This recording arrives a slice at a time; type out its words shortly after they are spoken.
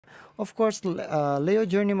Of course, Leo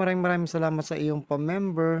Journey, maraming salamat sa iyong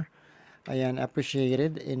pa-member. Ayan,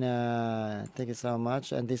 appreciated. Thank you so much.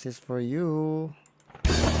 And this is for you.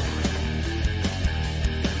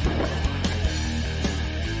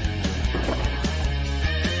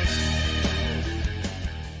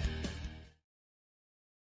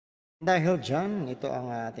 Dahil dyan, ito ang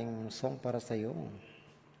ating song para sa iyo.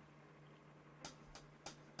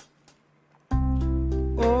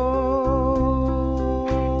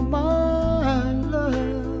 Oh, my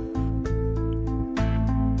love,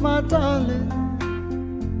 my darling,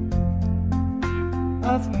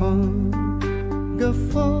 I've hungered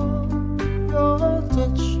for your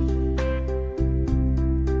touch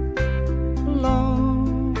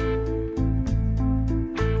long,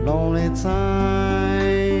 lonely time.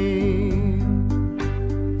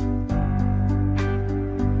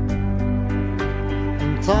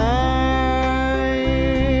 Time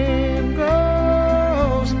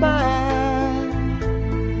goes by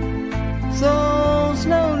so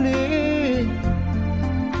slowly,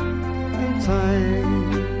 and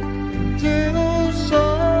time do so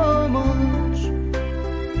much.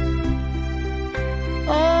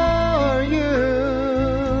 Are you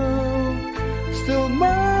still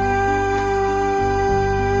mine?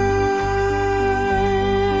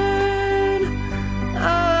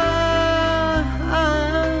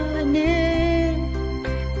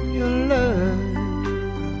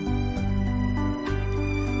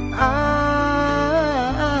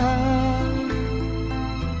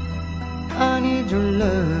 I need your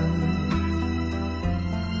love.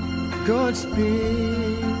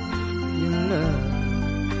 Godspeed your love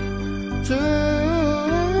to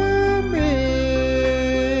me.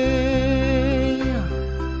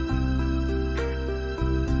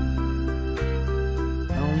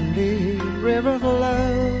 Only river of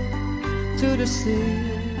love to the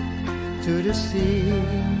sea, to the sea,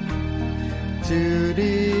 to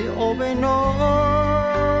the open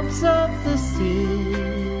arms of the sea.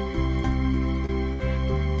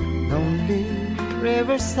 Lonely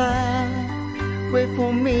riverside, wait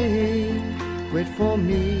for me, wait for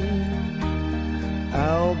me.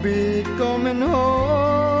 I'll be coming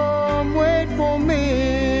home, wait for me.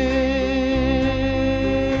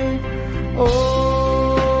 Oh,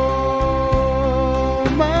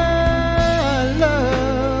 my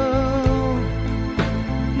love,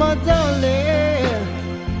 my darling,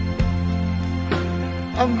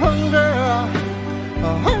 I'm hungry,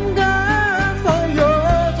 for your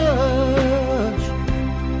touch,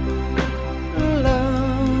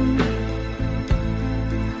 love,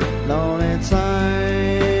 lonely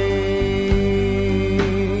time.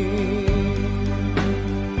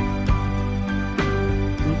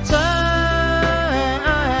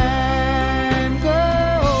 Time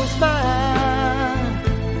goes by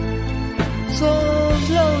so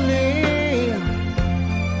slowly,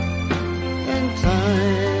 and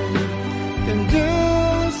time can do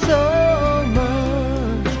so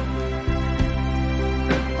much.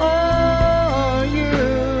 Are you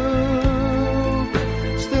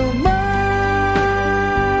still mine?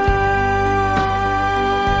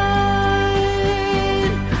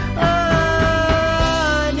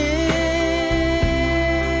 I need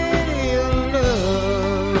your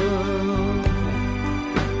love.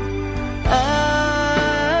 I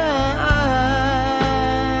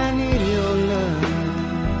need your love.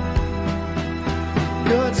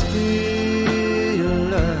 Godspeed your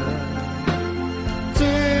love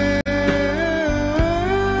to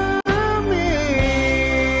me.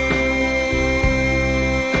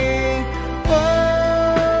 Oh,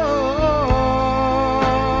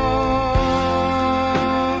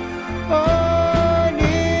 I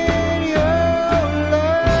need your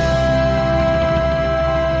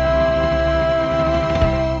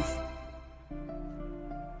love.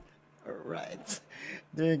 Alright.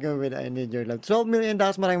 There you go with I Need Your Love. 12 million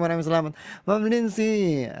dollars. Maraming salamat. Ma'am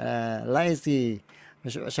Lindsay, Lacey.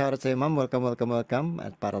 Shoutout sa'yo, ma'am. Welcome.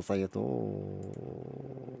 At para sa'yo to.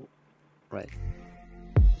 Right.